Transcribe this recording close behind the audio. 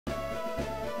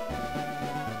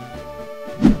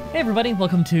everybody,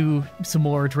 welcome to some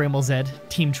more Dragonball Z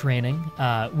team training.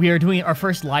 We are doing our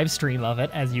first live stream of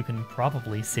it, as you can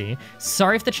probably see.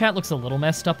 Sorry if the chat looks a little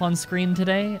messed up on screen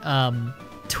today.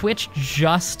 Twitch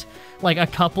just, like a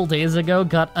couple days ago,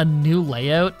 got a new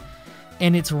layout,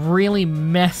 and it's really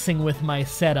messing with my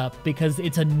setup because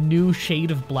it's a new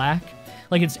shade of black.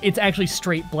 Like, it's actually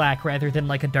straight black rather than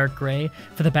like a dark gray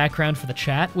for the background for the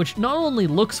chat, which not only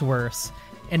looks worse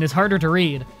and is harder to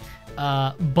read,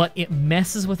 but it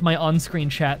messes with my on-screen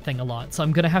chat thing a lot, so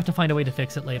I'm gonna have to find a way to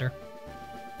fix it later.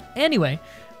 Anyway,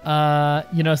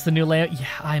 you notice the new layout? Yeah,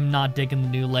 I'm not digging the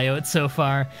new layout so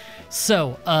far.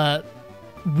 So,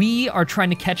 we are trying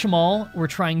to catch them all. We're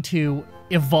trying to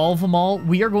evolve them all.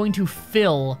 We are going to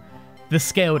fill the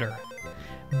Scouter.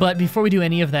 But before we do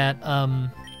any of that,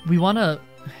 we want to...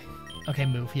 Okay,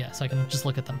 move, yeah, so I can just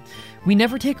look at them. We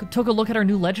never took a look at our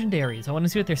new legendaries. I want to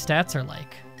see what their stats are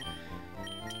like.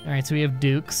 Alright, so we have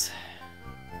Dukes.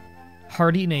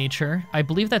 Hardy Nature. I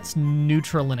believe that's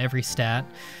neutral in every stat.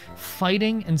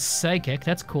 Fighting and Psychic.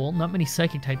 That's cool. Not many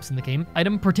Psychic types in the game.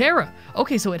 Item Protera.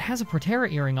 Okay, so it has a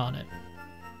Protera earring on it.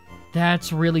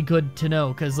 That's really good to know,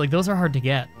 because like those are hard to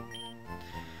get.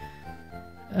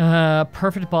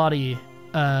 Perfect Body.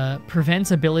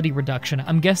 Prevents ability reduction.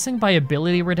 I'm guessing by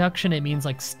ability reduction it means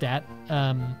like stat,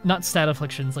 not stat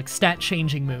afflictions, like stat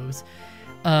changing moves.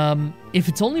 If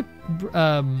it's only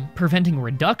preventing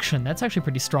reduction, that's actually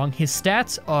pretty strong. His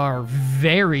stats are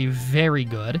very, very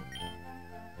good.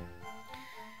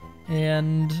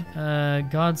 And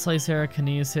God Slicer,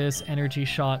 Kinesis, Energy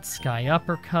Shot, Sky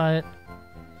Uppercut.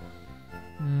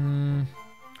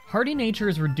 Hardy Nature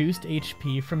is reduced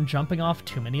HP from jumping off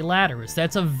too many ladders.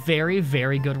 That's a very,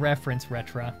 very good reference,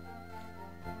 Retra.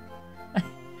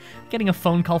 Getting a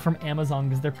phone call from Amazon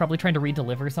because they're probably trying to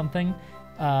re-deliver something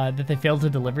that they failed to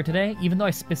deliver today, even though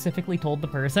I specifically told the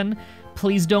person,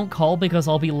 please don't call because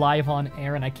I'll be live on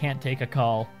air and I can't take a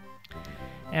call.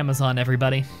 Amazon,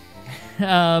 everybody.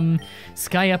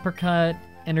 Sky Uppercut,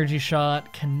 Energy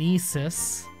Shot,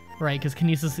 Kinesis. Right, because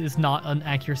Kinesis is not an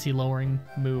accuracy-lowering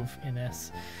move in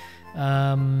this.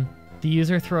 The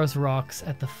user throws rocks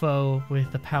at the foe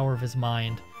with the power of his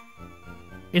mind.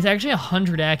 It's actually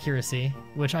 100 accuracy,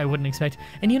 which I wouldn't expect.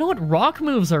 And you know what? Rock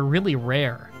moves are really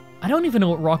rare. I don't even know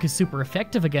what rock is super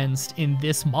effective against in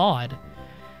this mod.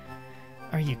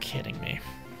 Are you kidding me?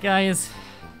 Guys,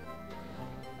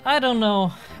 I don't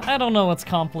know. I don't know what's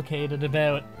complicated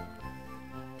about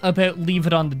leave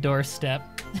it on the doorstep.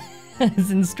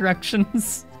 His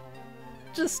instructions.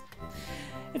 Just,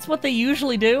 it's what they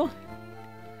usually do.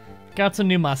 Got some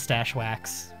new mustache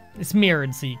wax. It's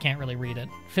mirrored, so you can't really read it.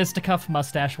 Fisticuff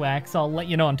mustache wax. I'll let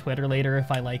you know on Twitter later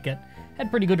if I like it. Had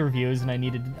pretty good reviews, and I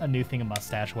needed a new thing of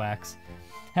mustache wax.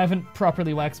 Haven't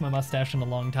properly waxed my mustache in a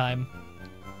long time.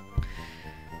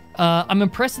 I'm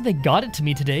impressed that they got it to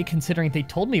me today, considering they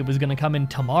told me it was going to come in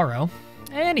tomorrow.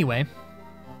 Anyway,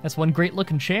 that's one great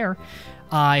looking chair.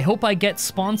 I hope I get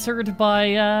sponsored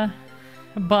by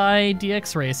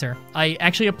DX Racer. I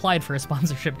actually applied for a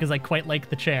sponsorship because I quite like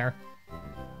the chair.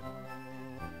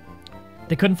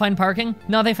 They couldn't find parking?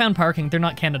 No, they found parking. They're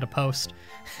not Canada Post.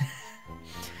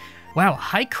 Wow,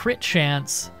 high crit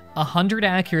chance, 100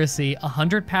 accuracy,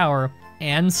 100 power,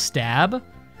 and stab?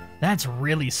 That's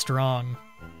really strong.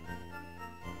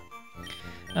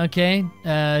 Okay,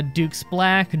 Duke's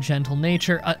Black, Gentle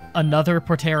Nature, another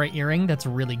Protera earring, that's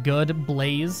really good.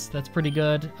 Blaze, that's pretty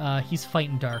good. He's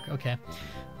fighting dark, okay.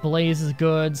 Blaze is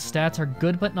good, stats are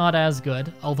good but not as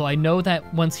good, although I know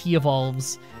that once he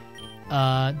evolves,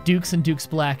 Dukes and Duke's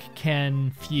Black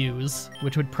can fuse,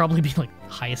 which would probably be like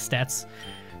the highest stats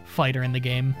fighter in the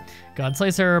game. God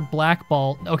Slicer, Black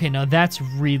Ball, okay, now that's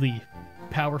really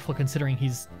powerful considering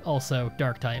he's also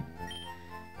dark type.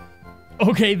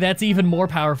 Okay, that's even more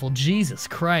powerful. Jesus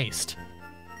Christ.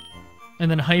 And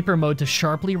then Hyper Mode to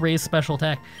sharply raise special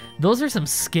attack. Those are some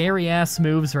scary-ass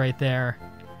moves right there.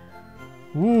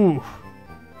 Ooh.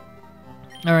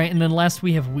 Alright, and then last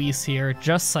we have Whis here.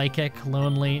 Just Psychic,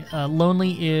 Lonely.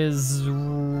 Lonely is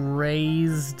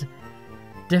raised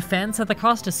defense at the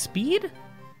cost of speed?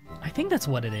 I think that's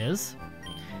what it is.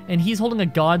 And he's holding a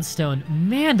Godstone.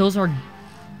 Man, those are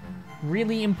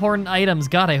really important items.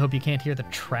 God, I hope you can't hear the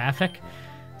traffic.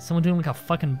 Someone doing like a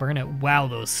fucking burnout. Wow,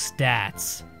 those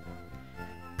stats.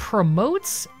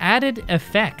 Promotes added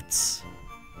effects.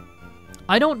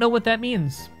 I don't know what that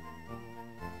means.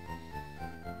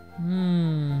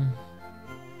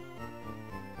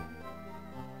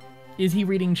 Is he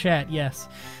reading chat? Yes.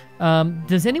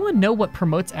 Does anyone know what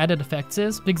promotes added effects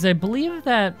is? Because I believe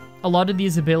that a lot of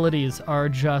these abilities are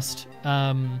just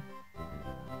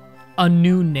a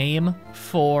new name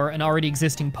for an already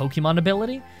existing Pokemon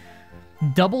ability.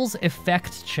 Doubles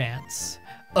effect chance.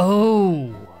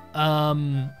 Oh,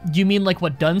 you mean like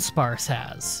what Dunsparce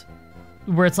has?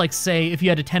 Where it's like, say, if you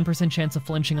had a 10% chance of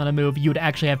flinching on a move, you would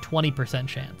actually have 20%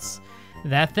 chance.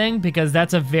 That thing? Because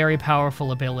that's a very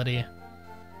powerful ability.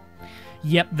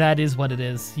 Yep, that is what it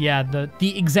is. Yeah,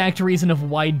 the exact reason of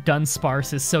why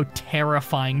Dunsparce is so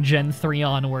terrifying Gen 3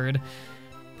 onward.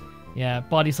 Yeah,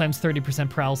 Body Slam's 30%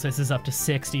 paralysis is up to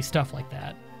 60, stuff like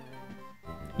that.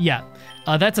 Yeah,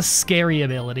 that's a scary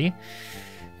ability.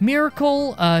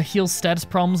 Miracle heals status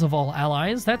problems of all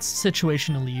allies. That's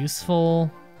situationally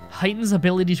useful. Heightens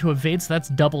ability to evade, so that's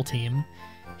double team.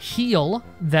 Heal,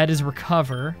 that is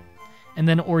recover. And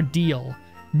then Ordeal.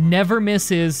 Never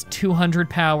misses 200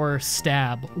 power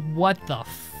stab. What the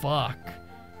fuck?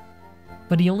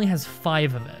 But he only has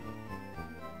 5 of it.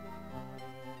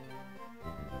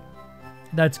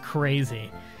 That's crazy.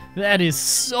 That is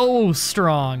so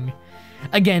strong.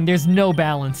 Again, there's no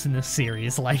balance in this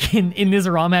series. Like, in this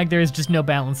Romhack, there is just no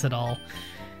balance at all.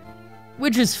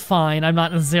 Which is fine. I'm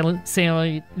not necessarily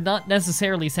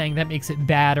saying that makes it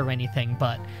bad or anything,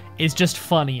 but it's just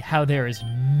funny how there is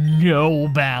no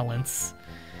balance.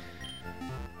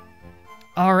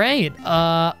 All right,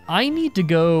 I need to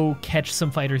go catch some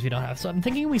fighters we don't have. So I'm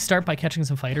thinking we start by catching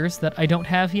some fighters that I don't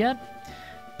have yet.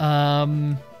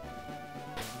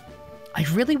 I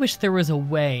really wish there was a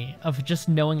way of just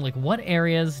knowing, like, what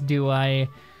areas do I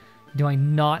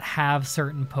not have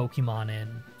certain Pokemon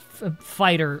in?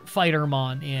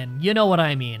 Fightermon in. You know what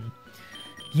I mean.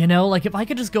 You know, like, if I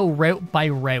could just go route by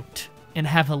route and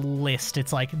have a list.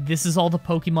 It's like, this is all the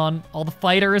Pokemon, all the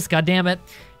fighters, goddammit,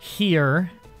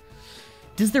 here.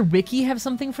 Does their wiki have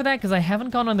something for that? Because I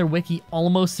haven't gone on their wiki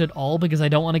almost at all because I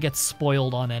don't want to get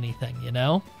spoiled on anything, you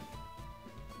know?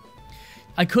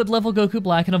 I could level Goku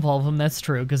Black and evolve him, that's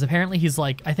true, because apparently he's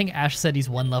like, I think Ash said he's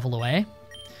 1 level away.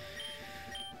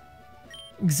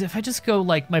 Because if I just go,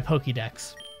 like, my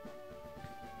Pokédex.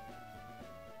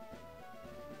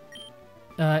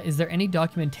 Is there any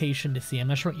documentation to see? I'm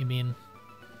not sure what you mean.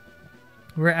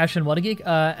 We're at Ash and What a Geek.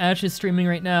 Ash is streaming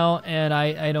right now, and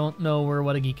I don't know where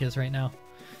What a Geek is right now.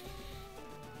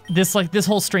 This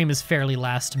whole stream is fairly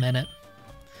last minute.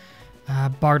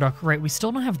 Bardock, right, we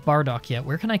still don't have Bardock yet.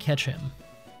 Where can I catch him?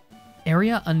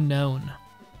 Area unknown.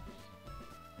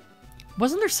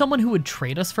 Wasn't there someone who would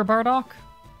trade us for Bardock?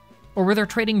 Or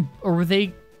were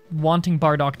they wanting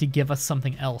Bardock to give us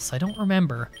something else? I don't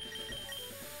remember.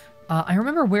 I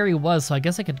remember where he was, so I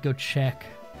guess I could go check.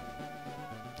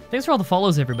 Thanks for all the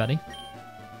follows, everybody.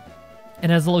 It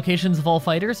has the locations of all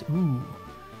fighters. Ooh.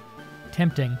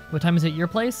 Tempting. What time is it at your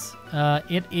place?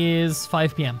 It is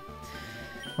 5 p.m.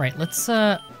 Right, let's,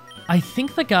 I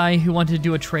think the guy who wanted to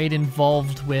do a trade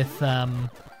involved with,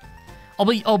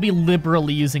 I'll be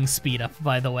liberally using speed up,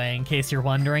 by the way, in case you're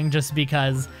wondering, just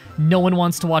because no one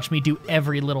wants to watch me do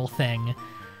every little thing,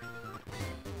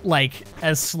 like,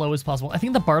 as slow as possible. I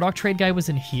think the Bardock trade guy was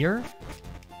in here.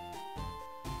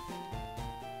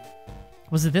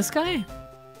 Was it this guy?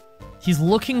 He's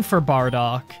looking for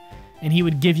Bardock, and he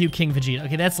would give you King Vegeta.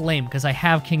 Okay, that's lame, because I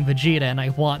have King Vegeta, and I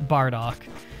want Bardock.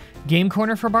 Game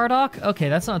corner for Bardock? Okay,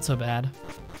 that's not so bad.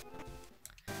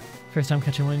 First time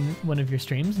catching one of your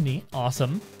streams. Neat.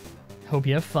 Awesome. Hope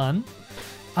you have fun.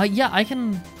 Yeah, I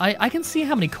can see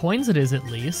how many coins it is at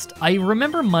least. I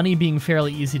remember money being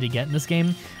fairly easy to get in this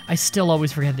game. I still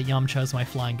always forget that Yamcha is my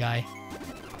flying guy.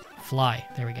 Fly.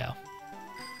 There we go.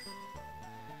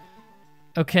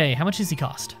 Okay, how much does he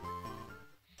cost?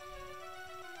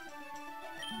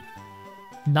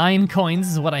 9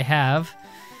 coins is what I have.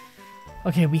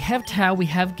 Okay, we have Tao, we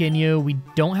have Ginyu, we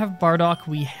don't have Bardock,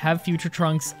 we have Future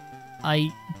Trunks.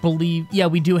 I believe, yeah,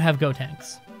 we do have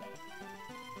Gotenks.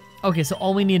 Okay, so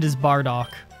all we need is Bardock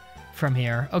from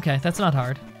here. Okay, that's not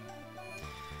hard.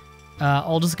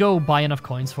 I'll just go buy enough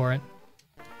coins for it.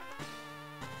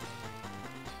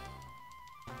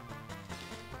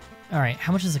 All right,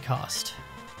 how much does it cost?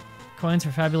 Coins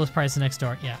for fabulous prices next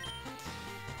door, yeah.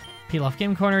 Peel off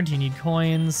game corner, do you need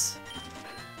coins?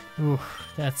 Ooh,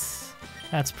 that's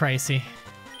pricey.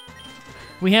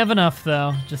 We have enough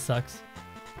though, just sucks.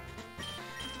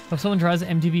 Hope someone draws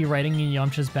MDB writing in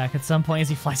Yamcha's back at some point as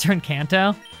he flies around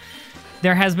Kanto.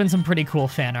 There has been some pretty cool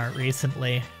fan art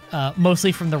recently,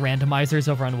 mostly from the randomizers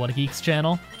over on What a Geek's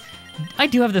channel. I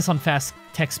do have this on fast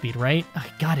text speed, right? Oh,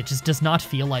 God, it just does not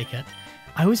feel like it.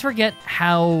 I always forget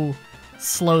how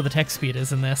slow the text speed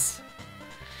is in this.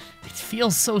 It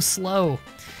feels so slow.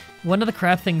 One of the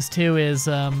crap things too is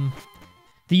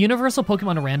the Universal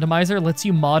Pokemon Randomizer lets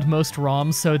you mod most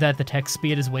ROMs so that the text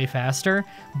speed is way faster,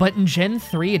 but in Gen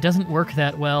 3 it doesn't work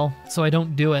that well, so I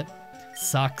don't do it.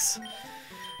 Sucks.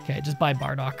 Okay, just buy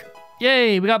Bardock.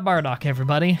 Yay, we got Bardock,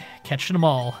 everybody. Catching them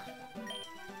all.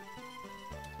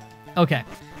 Okay,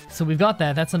 so we've got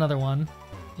that. That's another one.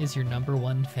 Is your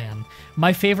 #1 fan.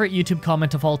 My favorite YouTube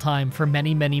comment of all time for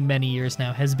many, many, many years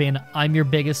now has been, I'm your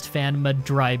biggest fan,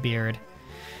 Mah-Dry-Bread.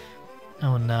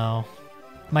 Oh no.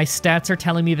 My stats are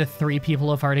telling me that 3 people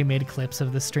have already made clips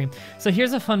of this stream. So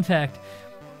here's a fun fact.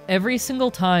 Every single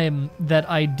time that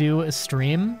I do a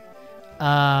stream,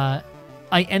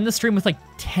 I end the stream with like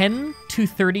 10 to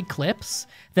 30 clips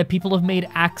that people have made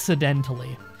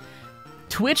accidentally.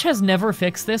 Twitch has never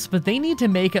fixed this, but they need to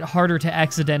make it harder to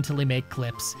accidentally make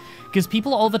clips. Because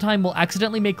people all the time will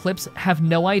accidentally make clips, have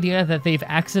no idea that they've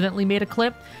accidentally made a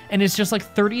clip, and it's just like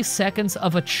 30 seconds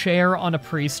of a chair on a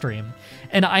pre-stream.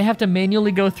 And I have to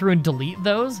manually go through and delete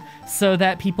those so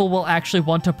that people will actually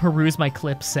want to peruse my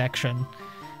clips section.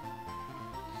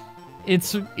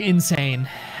 It's insane.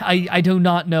 I do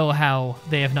not know how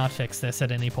they have not fixed this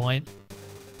at any point.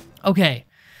 Okay,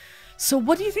 so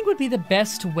what do you think would be the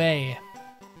best way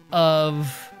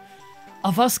of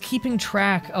us keeping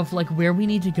track of like where we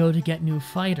need to go to get new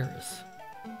fighters?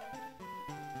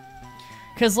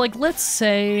 Because like let's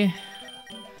say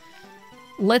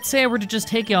I were to just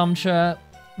take Yamcha,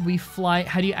 we fly.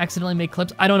 How do you accidentally make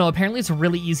clips? I don't know. Apparently it's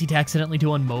really easy to accidentally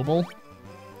do on mobile.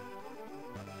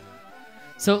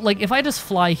 So like if I just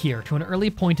fly here to an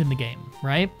early point in the game,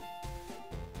 right?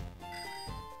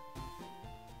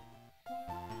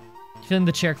 Feeling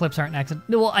the chair clips aren't an accident.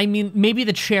 No, well, I mean, maybe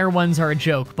the chair ones are a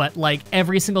joke, but like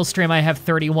every single stream I have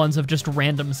 31s of just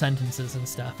random sentences and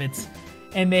stuff.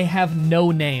 And they have no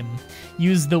name.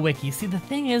 Use the wiki. See, the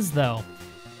thing is though,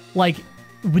 like,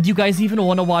 would you guys even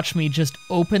want to watch me just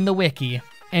open the wiki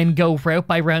and go route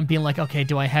by route being like, okay,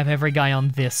 do I have every guy on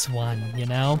this one, you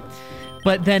know?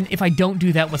 But then if I don't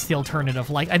do that, what's the alternative?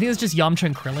 Like, I think it's just Yamcha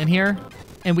and Krillin here,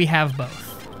 and we have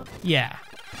both. Yeah.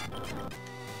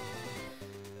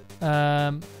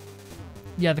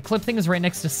 Yeah, the clip thing is right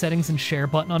next to settings and share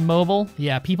button on mobile.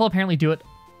 Yeah, people apparently do it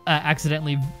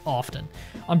accidentally often.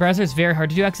 On browser, it's very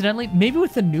hard to do accidentally. Maybe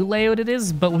with the new layout it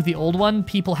is, but with the old one,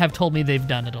 people have told me they've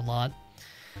done it a lot.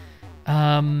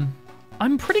 I'm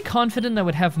pretty confident I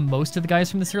would have most of the guys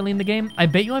from this early in the game. I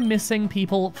bet you I'm missing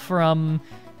people from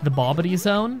the Bobbity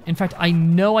Zone. In fact, I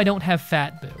know I don't have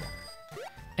Fat Boo.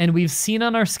 And we've seen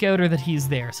on our scouter that he's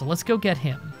there, so let's go get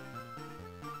him.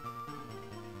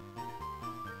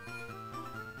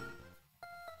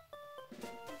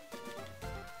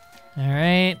 All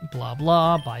right, blah,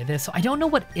 blah, buy this. I don't know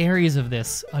what areas of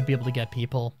this I'd be able to get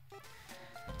people.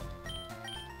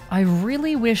 I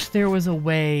really wish there was a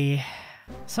way,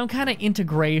 some kind of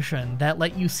integration that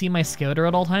let you see my scouter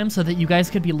at all times so that you guys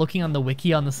could be looking on the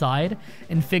wiki on the side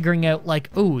and figuring out like,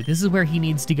 oh, this is where he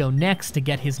needs to go next to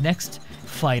get his next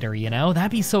fighter, you know?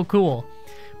 That'd be so cool.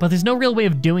 But there's no real way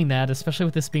of doing that, especially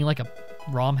with this being like a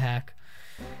Romhack.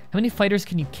 How many fighters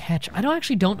can you catch? I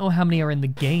actually don't know how many are in the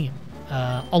game.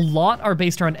 A lot are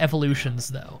based around evolutions,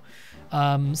 though.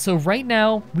 So right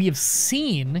now, we have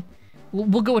seen...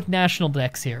 We'll go with national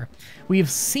decks here. We have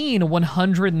seen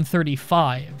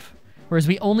 135, whereas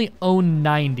we only own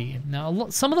 90. Now,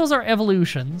 some of those are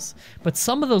evolutions, but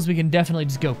some of those we can definitely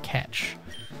just go catch.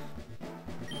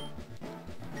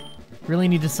 Really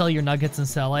need to sell your nuggets and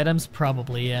sell items?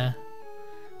 Probably, yeah.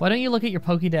 Why don't you look at your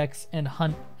Pokédex and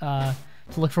hunt to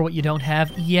look for what you don't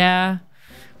have? Yeah.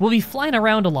 We'll be flying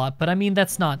around a lot, but I mean,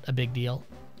 that's not a big deal.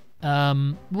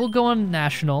 We'll go on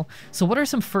national. So what are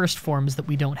some first forms that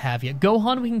we don't have yet?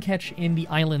 Gohan we can catch in the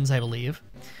islands, I believe.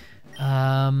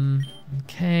 Okay,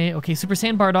 Super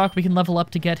Saiyan Bardock, we can level up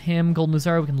to get him. Golden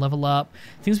Luzaro, we can level up.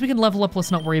 Things we can level up,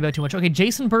 let's not worry about too much. Okay,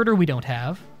 Jason Birder, we don't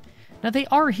have. Now, they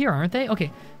are here, aren't they?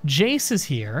 Okay, Jace is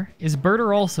here. Is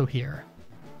Birder also here?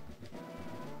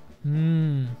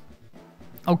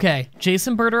 Okay, Jace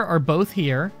and Birder are both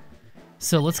here.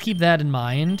 So let's keep that in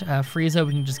mind. Frieza,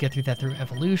 we can just get through that through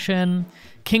evolution.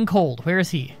 King Cold, where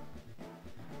is he?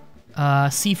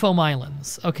 Seafoam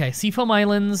Islands. Okay, Seafoam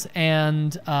Islands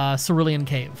and Cerulean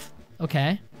Cave.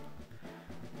 Okay.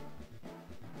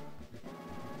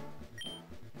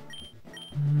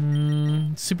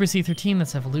 Super C13,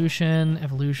 that's evolution.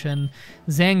 Evolution.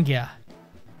 Zangia.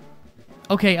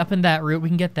 Okay, up in that route, we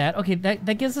can get that. Okay,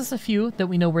 that gives us a few that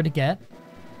we know where to get.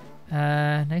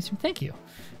 Nice, thank you.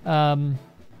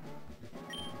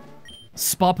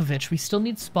 Spopovich. We still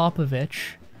need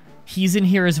Spopovich. He's in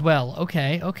here as well.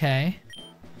 Okay.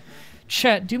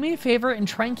 Chat, do me a favor and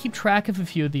try and keep track of a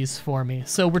few of these for me.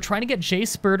 So we're trying to get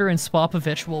Jace, Birder, and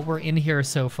Spopovich while we're in here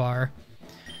so far.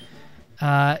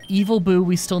 Evil Boo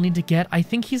we still need to get. I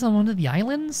think he's on one of the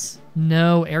islands?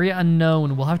 No, area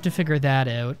unknown. We'll have to figure that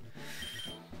out.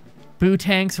 Boo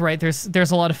tanks, right?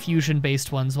 There's a lot of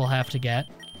fusion-based ones we'll have to get.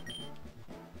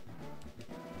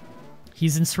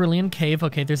 He's in Cerulean Cave.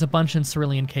 Okay, there's a bunch in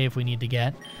Cerulean Cave we need to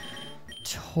get.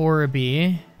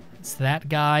 Torby. It's that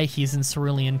guy. He's in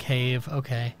Cerulean Cave.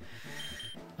 Okay.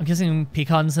 I'm guessing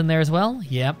Pecan's in there as well?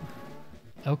 Yep.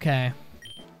 Okay.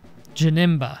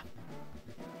 Janimba.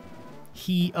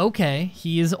 He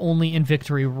is only in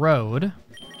Victory Road.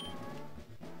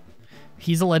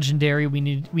 He's a legendary.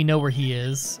 We know where he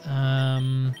is.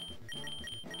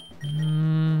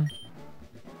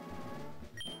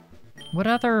 What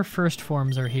other first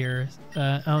forms are here?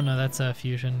 Oh no, that's a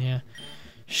fusion, yeah.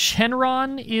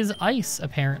 Shenron is ice,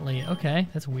 apparently. Okay,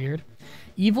 that's weird.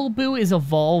 Evil Boo is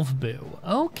Evolve Boo.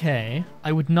 Okay,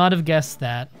 I would not have guessed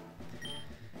that.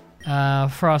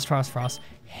 Frost.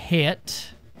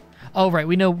 Hit. Oh, right,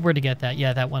 we know where to get that.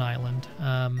 Yeah, that one island.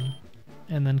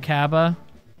 And then Kaba.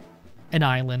 An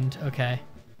island, okay.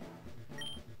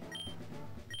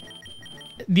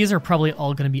 These are probably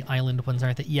all going to be island ones,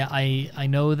 aren't they? Yeah, I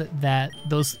know that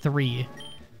those three,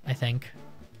 I think.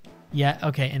 Yeah,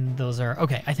 okay, and those are...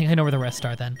 Okay, I think I know where the rest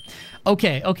are then.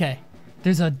 Okay.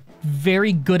 There's a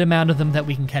very good amount of them that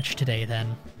we can catch today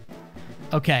then.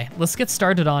 Okay, let's get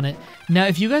started on it. Now,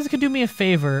 if you guys could do me a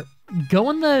favor, go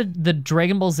on the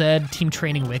Dragon Ball Z Team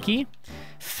Training Wiki,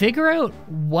 figure out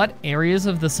what areas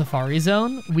of the Safari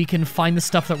Zone we can find the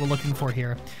stuff that we're looking for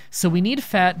here. So we need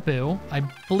Fat Boo. I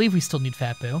believe we still need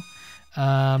Fat Boo.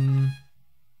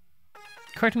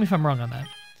 Correct me if I'm wrong on that.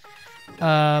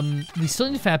 We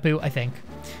still need Fat Boo, I think.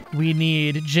 We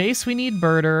need Jace, we need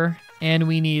Birder, and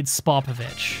we need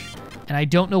Spopovich. And I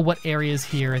don't know what areas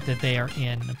here that they are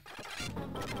in.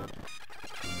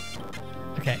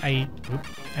 Okay, I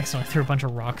accidentally threw a bunch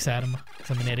of rocks at him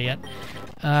because I'm an idiot.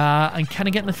 I'm kind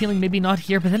of getting the feeling maybe not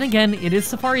here, but then again, it is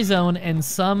Safari Zone, and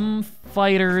some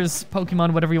fighters,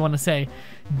 Pokemon, whatever you want to say,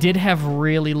 did have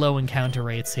really low encounter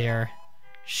rates here.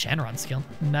 Shenron skill.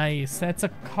 Nice. That's a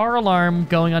car alarm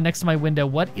going on next to my window.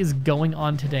 What is going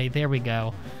on today? There we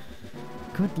go.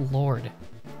 Good lord.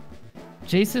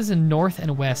 Jace is in north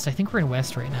and west. I think we're in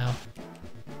west right now.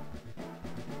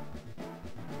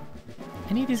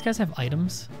 Any of these guys have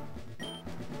items?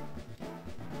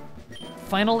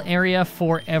 Final area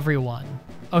for everyone.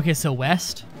 Okay, so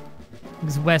west?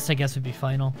 Because west, I guess, would be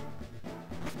final.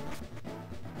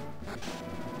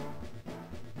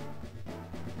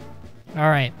 All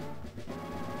right.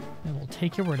 And we'll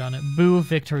take your word on it. Boo,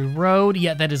 Victory Road.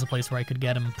 Yeah, that is a place where I could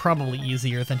get him. Probably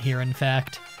easier than here, in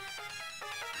fact.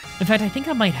 In fact, I think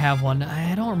I might have one.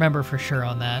 I don't remember for sure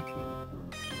on that.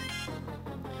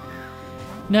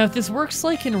 Now, if this works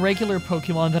like in regular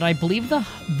Pokemon, then I believe the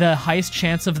highest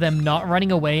chance of them not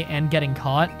running away and getting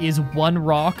caught is one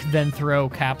rock, then throw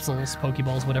capsules,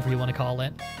 Pokeballs, whatever you want to call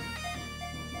it.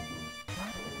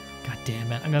 God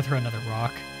damn it. I'm going to throw another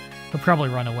rock. He'll probably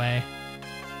run away.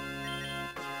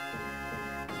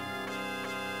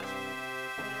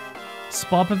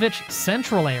 Spopovich,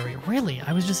 central area. Really?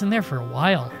 I was just in there for a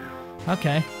while.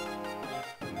 Okay.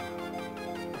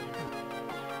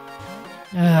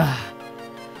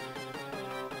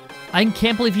 I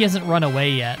can't believe he hasn't run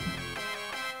away yet.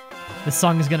 This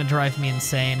song is gonna drive me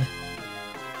insane.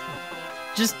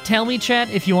 Just tell me, chat,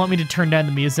 if you want me to turn down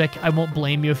the music. I won't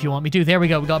blame you if you want me to. There we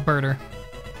go, we got Birder.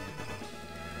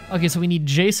 Okay, so we need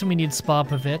Jace and we need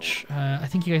Spopovich. I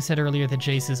think you guys said earlier that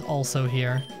Jace is also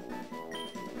here.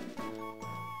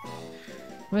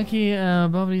 Wiki,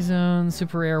 Bubbly Zone,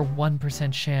 Super Rare,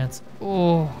 1% chance.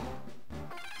 Oh.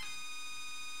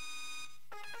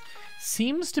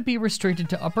 Seems to be restricted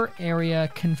to upper area,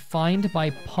 confined by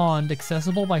pond,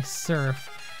 accessible by surf,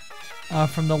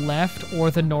 from the left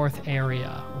or the north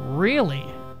area. Really?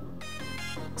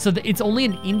 So it's only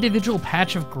an individual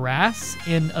patch of grass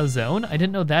in a zone? I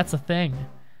didn't know that's a thing.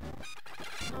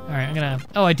 All right, I'm gonna...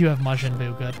 Oh, I do have Majin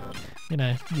Buu, good. I'm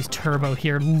gonna use Turbo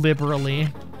here liberally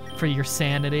for your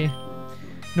sanity.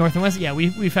 North and west? Yeah,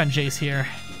 we found Jace here.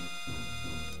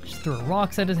 Just threw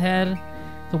rocks at his head.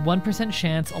 The 1%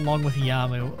 chance along with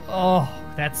Yamu. Oh,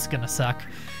 that's gonna suck.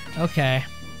 Okay.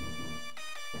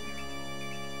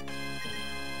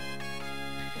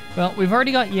 Well, we've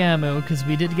already got Yamu, because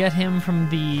we did get him from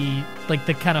the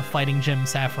kind of fighting gym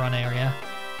Saffron area.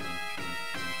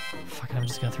 Fuck it, I'm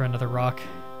just gonna throw another rock.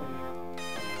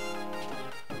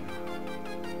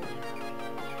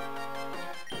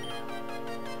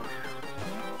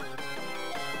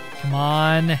 Come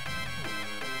on.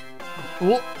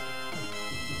 Ooh.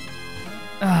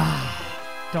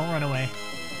 Don't run away.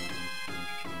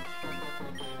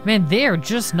 Man, they are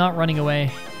just not running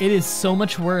away. It is so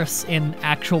much worse in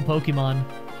actual Pokemon.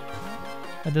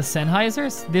 The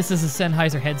Sennheisers? This is a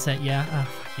Sennheiser headset, yeah. Oh,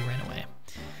 fuck, he ran away.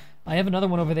 I have another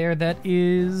one over there that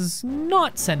is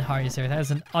not Sennheiser. That is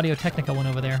an Audio-Technica one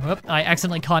over there. Whoop, I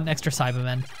accidentally caught an extra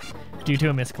Cyberman due to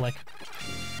a misclick.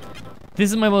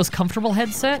 This is my most comfortable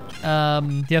headset.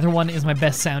 The other one is my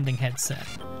best sounding headset.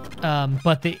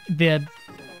 But the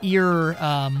ear,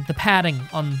 the padding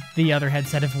on the other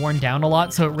headset have worn down a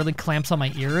lot, so it really clamps on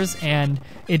my ears, and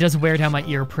it does wear down my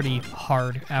ear pretty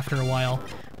hard after a while,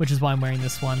 which is why I'm wearing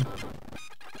this one.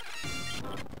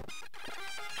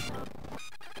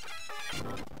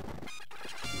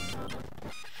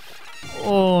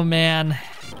 Oh man,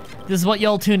 this is what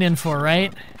y'all tune in for,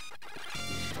 right?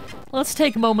 Let's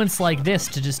take moments like this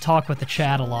to just talk with the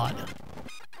chat a lot.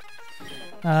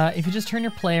 If you just turn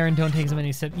your player and don't take as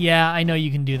many sips, yeah, I know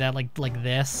you can do that like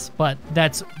this, but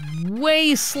that's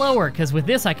way slower, because with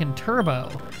this I can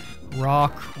turbo.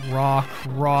 Rock, rock,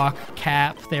 rock,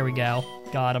 cap, there we go,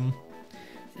 got him.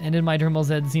 Ended my Dragonball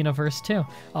Z Xenoverse too.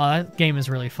 Oh, that game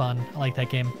is really fun, I like that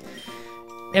game.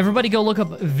 Everybody go look up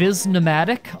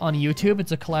Viz-Nomadic on YouTube.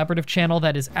 It's a collaborative channel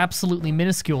that is absolutely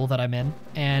minuscule that I'm in,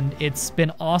 and it's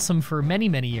been awesome for many,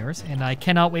 many years, and I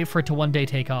cannot wait for it to one day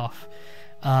take off.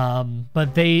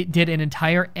 But they did an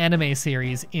entire anime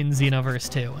series in Xenoverse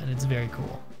 2, and it's very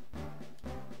cool.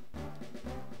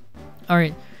 All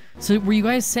right, so were you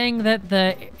guys saying that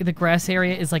the grass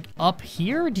area is like up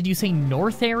here? Did you say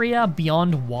north area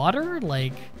beyond water?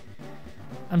 Like,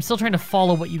 I'm still trying to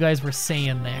follow what you guys were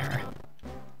saying there.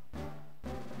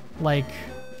 Like,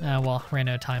 well, ran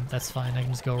out of time. That's fine. I can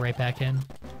just go right back in.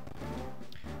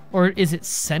 Or is it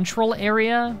central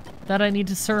area that I need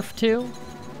to surf to?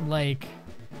 Like,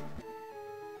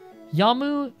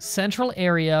 Yamu, central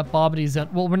area, Bobbity Zone.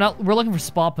 Well, we're looking for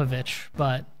Spopovich,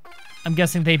 but I'm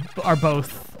guessing they are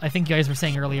both. I think you guys were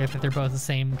saying earlier that they're both the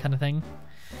same kind of thing.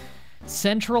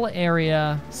 Central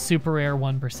area, super rare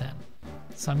 1%.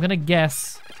 So I'm gonna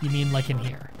guess you mean like in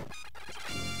here.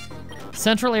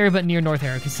 Central area, but near north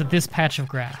area, because of this patch of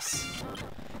grass.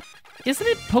 Isn't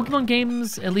it Pokemon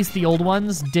games, at least the old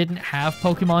ones, didn't have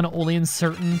Pokemon only in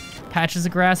certain patches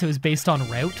of grass? It was based on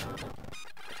route.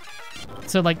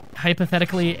 So, like,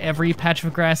 hypothetically, every patch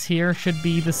of grass here should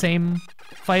be the same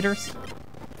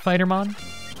Fightermon.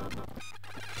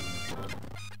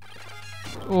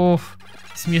 Oof,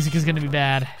 this music is gonna be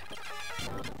bad.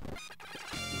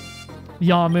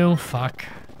 Yamu, fuck.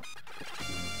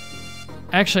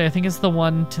 Actually, I think it's the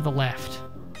one to the left.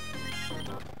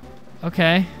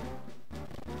 Okay.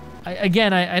 I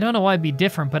don't know why it'd be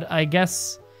different, but I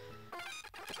guess...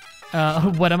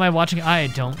 what am I watching? I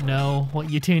don't know what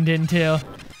you tuned into.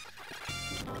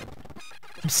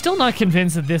 I'm still not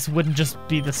convinced that this wouldn't just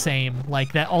be the same.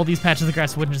 Like, that all these patches of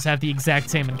grass wouldn't just have the exact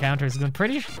same encounters. I'm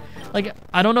pretty... Like,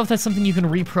 I don't know if that's something you can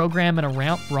reprogram in a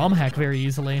Romhack very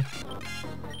easily.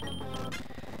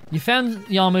 You found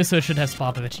Yamu, so it should have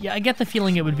Spopovich. Yeah, I get the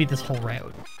feeling it would be this whole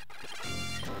route.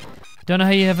 Don't know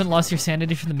how you haven't lost your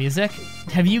sanity from the music.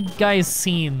 Have you guys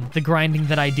seen the grinding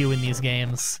that I do in these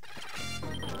games?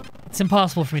 It's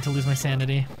impossible for me to lose my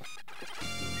sanity.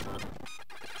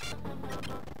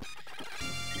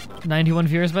 91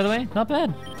 viewers, by the way. Not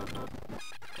bad.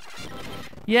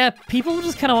 Yeah, people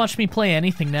just kind of watch me play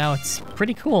anything now. It's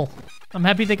pretty cool. I'm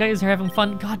happy that guys are having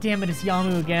fun. God damn it, it's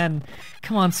Yamu again.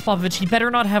 Come on, Spopovich, he better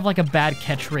not have like a bad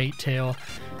catch rate too.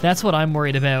 That's what I'm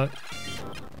worried about.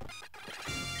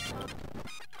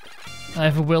 I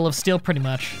have a will of steel pretty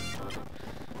much.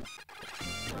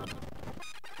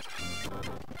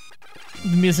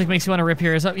 The music makes you want to rip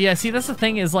your ears up. Yeah, see, that's the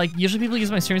thing is, like, usually people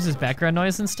use my streams as background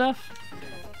noise and stuff.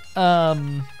 But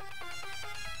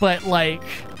like,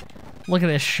 look at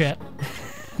this shit.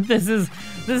 This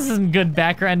isn't good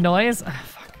background noise. Ah,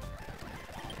 fuck.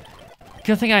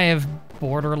 Good thing I have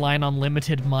borderline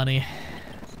unlimited money.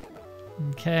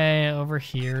 Okay, over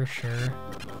here, sure.